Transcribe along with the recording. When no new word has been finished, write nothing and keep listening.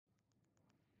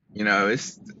I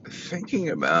was thinking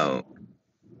about,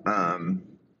 um,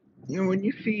 when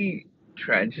you see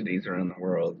tragedies around the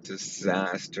world,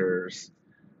 disasters,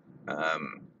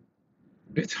 um,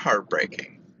 it's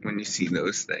heartbreaking when you see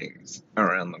those things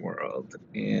around the world.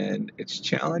 And it's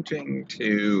challenging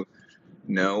to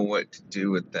know what to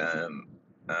do with them,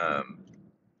 um,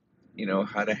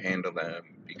 how to handle them,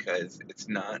 because it's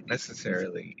not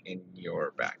necessarily in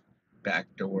your back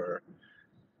door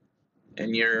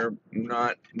and you're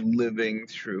not living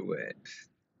through it.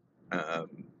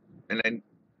 Um, and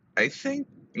I think,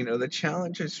 the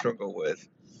challenge I struggle with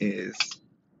is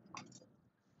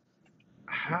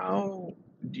how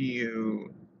do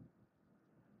you,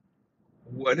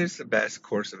 what is the best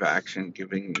course of action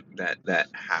given that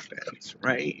happens,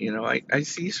 right? I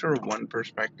see sort of one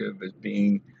perspective as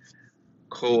being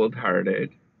cold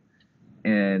hearted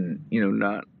and,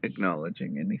 not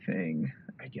acknowledging anything,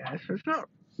 I guess. It's not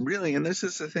really, and this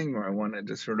is the thing where I wanted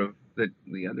to sort of,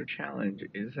 the other challenge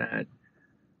is that,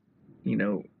 you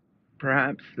know,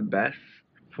 perhaps the best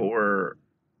for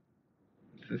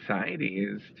society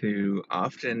is to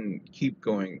often keep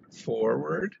going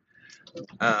forward,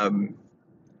 um,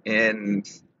 and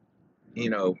you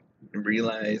know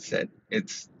realize that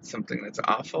it's something that's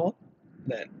awful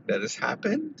that has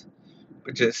happened,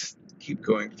 but just keep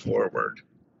going forward.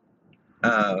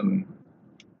 um,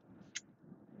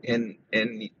 and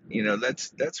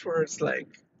that's where it's like,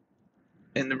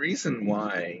 and the reason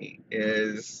why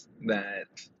is that,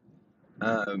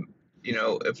 um,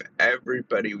 if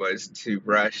everybody was to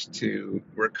rush to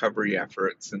recovery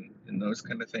efforts and those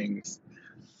kind of things,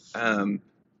 um,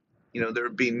 there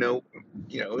would be no,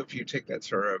 if you take that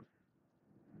sort of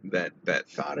that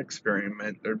thought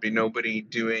experiment, there'd be nobody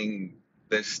doing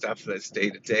this stuff that's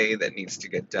day to day that needs to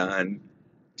get done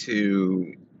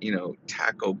to,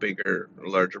 tackle bigger,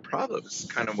 larger problems.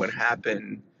 Kind of what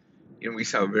happened, we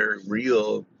saw a very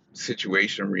real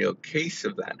situation, a real case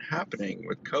of that happening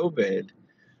with COVID,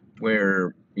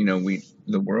 where,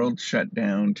 the world shut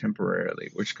down temporarily,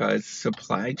 which caused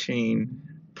supply chain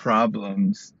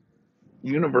problems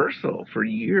universal for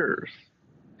years,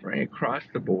 right? Across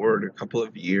the board, a couple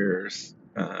of years,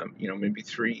 maybe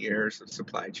 3 years of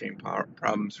supply chain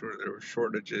problems where there were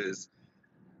shortages,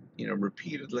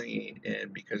 repeatedly.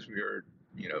 And because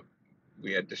you know,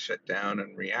 we had to shut down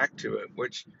and react to it,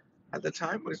 which at the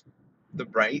time was the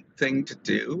right thing to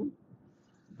do.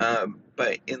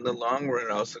 But in the long run,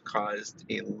 it also caused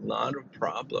a lot of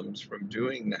problems from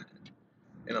doing that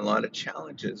and a lot of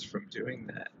challenges from doing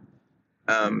that.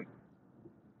 Um,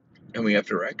 and we have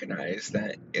to recognize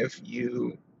that if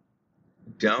you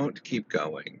don't keep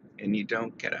going and you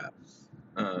don't get up,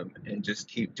 and just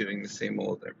keep doing the same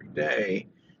old every day,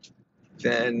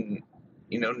 then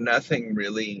nothing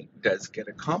really does get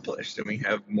accomplished, and we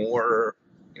have more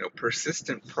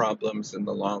persistent problems in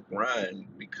the long run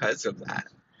because of that.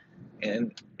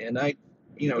 And I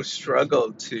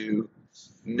struggle to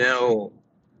know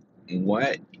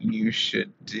what you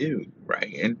should do,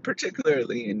 right? And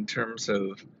particularly in terms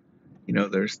of,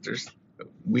 there's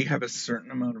we have a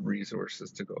certain amount of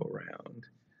resources to go around.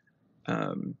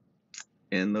 Um,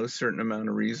 and those certain amount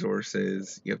of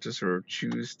resources, you have to sort of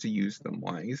choose to use them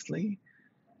wisely.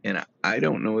 And I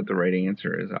don't know what the right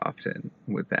answer is often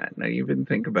with that. And I even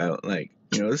think about, like,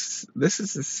 this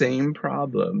is the same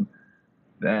problem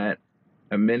that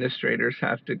administrators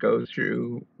have to go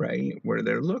through, right? Where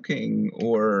they're looking,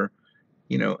 or,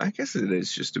 I guess it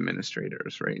is just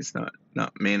administrators, right? It's not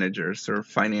managers or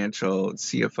financial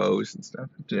CFOs and stuff,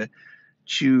 to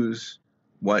choose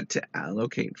what to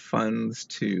allocate funds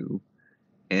to.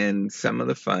 And some of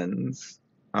the funds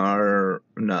are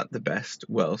not the best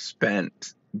well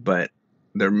spent, but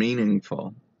they're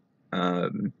meaningful.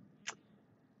 Um,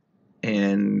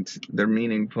 and they're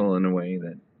meaningful in a way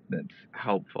that's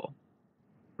helpful,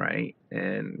 right?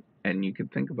 And you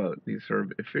could think about these sort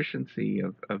of efficiency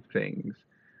of things,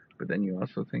 but then you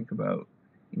also think about,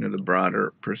 the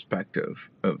broader perspective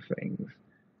of things.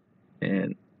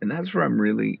 And that's where I'm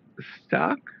really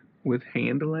stuck with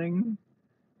handling,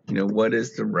 what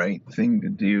is the right thing to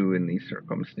do in these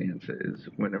circumstances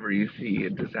whenever you see a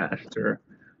disaster.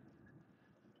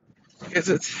 Because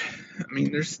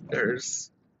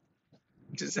there's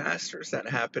disasters that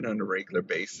happen on a regular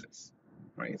basis,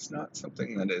 right? It's not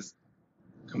something that is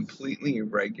completely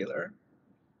irregular,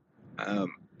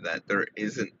 that there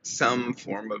isn't some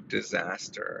form of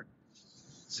disaster.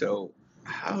 So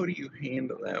how do you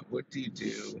handle that? What do you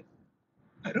do?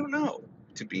 I don't know,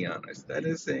 to be honest. That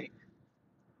is a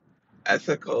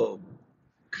ethical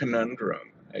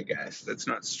conundrum, I guess, that's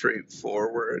not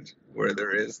straightforward, where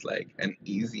there is like an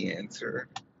easy answer.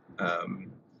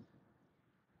 Um,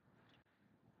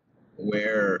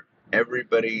 where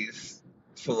everybody's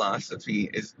philosophy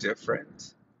is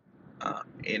different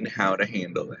in how to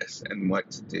handle this and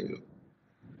what to do.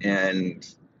 And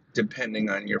depending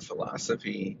on your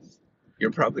philosophy,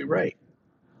 you're probably right.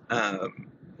 Um,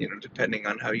 depending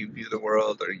on how you view the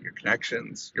world or your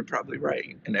connections, you're probably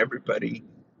right. And everybody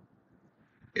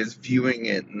is viewing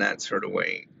it in that sort of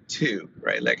way too,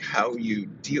 right? Like how you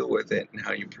deal with it and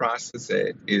how you process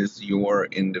it is your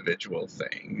individual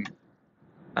thing.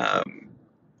 Um,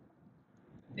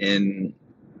 and,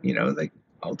 like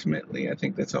ultimately, I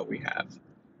think that's all we have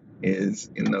is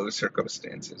in those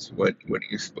circumstances. What are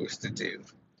you supposed to do?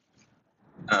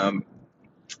 Um,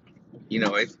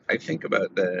 I think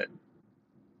about the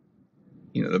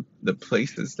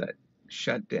places that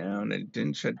shut down and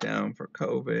didn't shut down for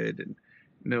COVID and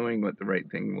knowing what the right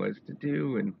thing was to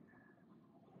do. And,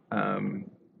 um,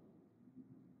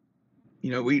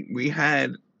 we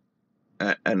had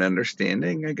an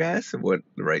understanding, I guess, of what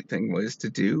the right thing was to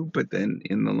do. But then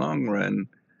in the long run,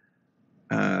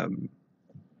 um,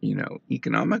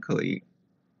 economically,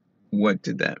 what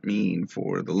did that mean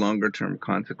for the longer term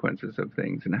consequences of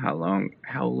things and how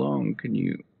long can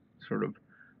you sort of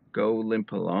go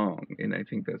limp along? And I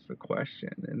think that's the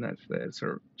question, and that's the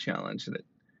sort of challenge that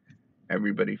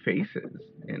everybody faces,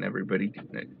 and everybody,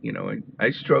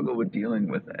 I struggle with dealing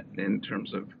with it in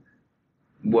terms of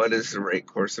what is the right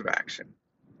course of action.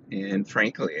 And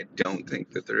frankly, I don't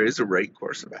think that there is a right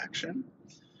course of action.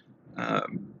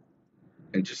 um,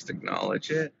 and just acknowledge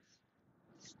it,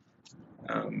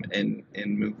 and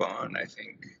move on. I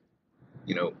think,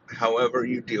 however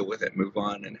you deal with it, move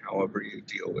on, and however you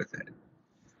deal with it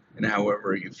and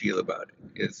however you feel about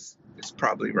it is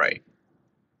probably right,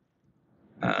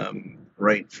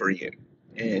 right for you.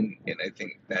 And I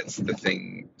think that's the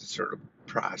thing to sort of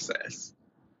process.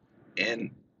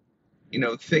 And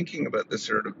thinking about the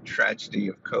sort of tragedy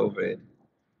of COVID,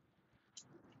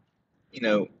 you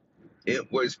know,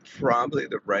 it was probably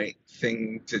the right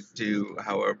thing to do,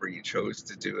 however you chose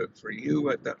to do it for you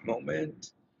at that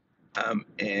moment.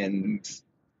 And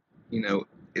you know,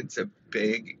 it's a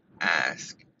big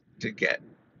ask to get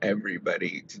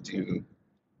everybody to do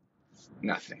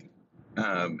nothing.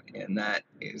 And that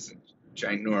is a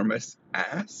ginormous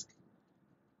ask.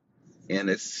 And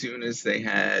as soon as they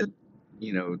had,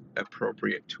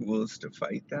 appropriate tools to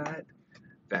fight that,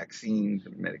 vaccines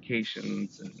and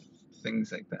medications and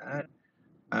things like that,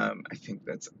 I think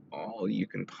that's all you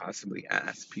can possibly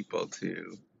ask people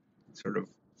to sort of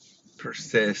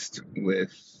persist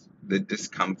with the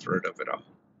discomfort of it all.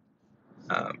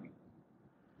 Um,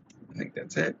 I think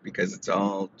that's it because it's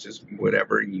all just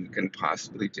whatever you can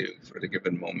possibly do for the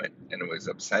given moment. And it was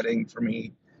upsetting for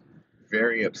me,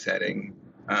 very upsetting.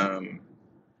 Um,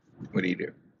 what do you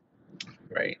do?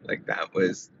 Right? Like that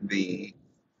was the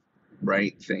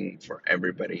right thing for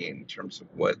everybody in terms of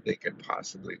what they could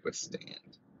possibly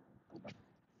withstand.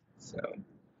 So,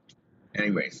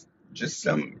 anyways, just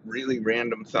some really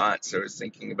random thoughts I was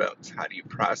thinking about. How do you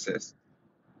process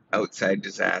outside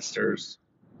disasters?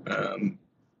 Um,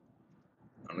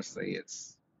 Honestly,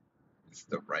 it's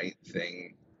the right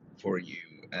thing for you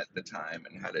at the time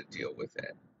and how to deal with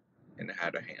it and how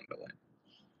to handle it.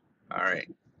 All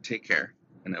right. Take care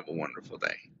and have a wonderful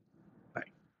day.